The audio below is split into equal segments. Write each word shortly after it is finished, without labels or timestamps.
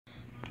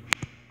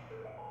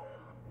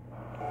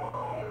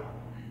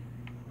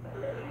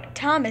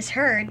Thomas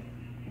heard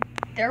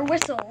their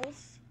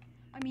whistles,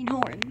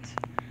 horns.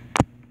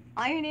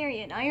 Iron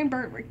Arry and Iron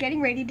Bird were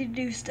getting ready to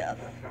do stuff,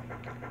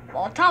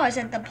 while Thomas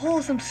had to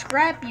pull some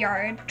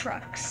scrapyard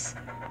trucks.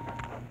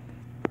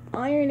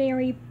 Iron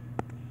Arry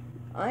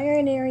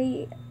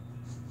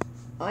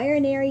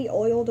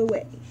oiled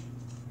away.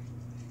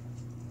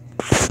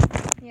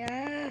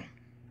 Yeah.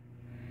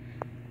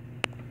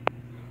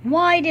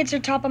 Why did Sir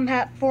Topham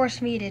Hatt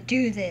force me to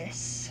do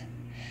this?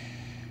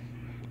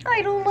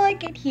 I don't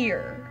like it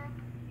here.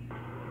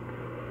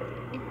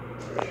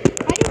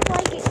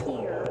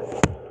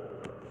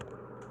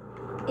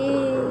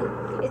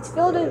 It's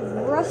filled with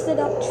rusted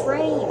up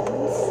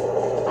trains.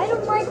 I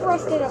don't like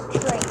rusted up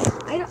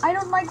trains. I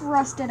don't like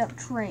rusted up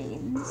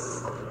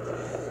trains.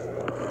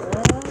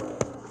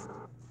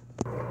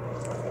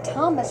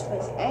 Thomas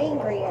was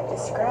angry at the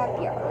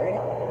scrapyard.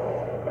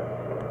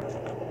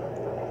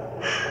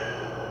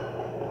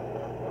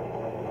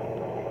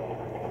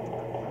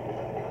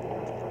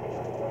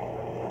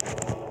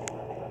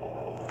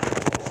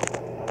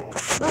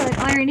 But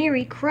Iron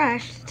Arry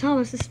crashed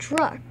Thomas's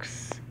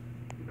trucks.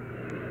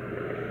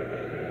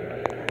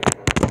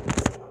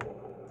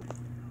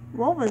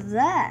 What was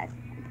that?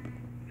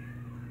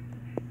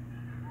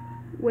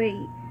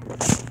 Wait.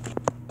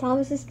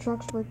 Thomas's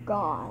trucks were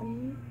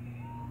gone.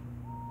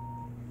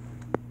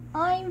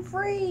 I'm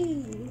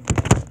free!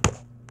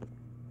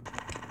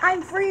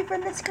 I'm free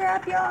from the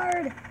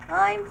scrapyard!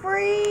 I'm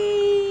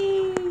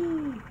free!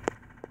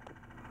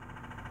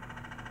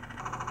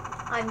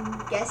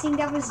 I'm guessing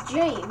that was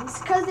James,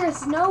 because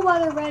there's no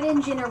other red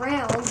engine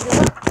around.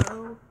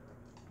 Uh-oh.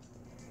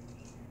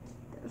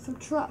 There's some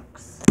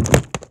trucks.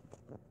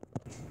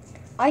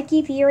 I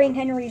keep hearing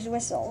Henry's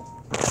whistle.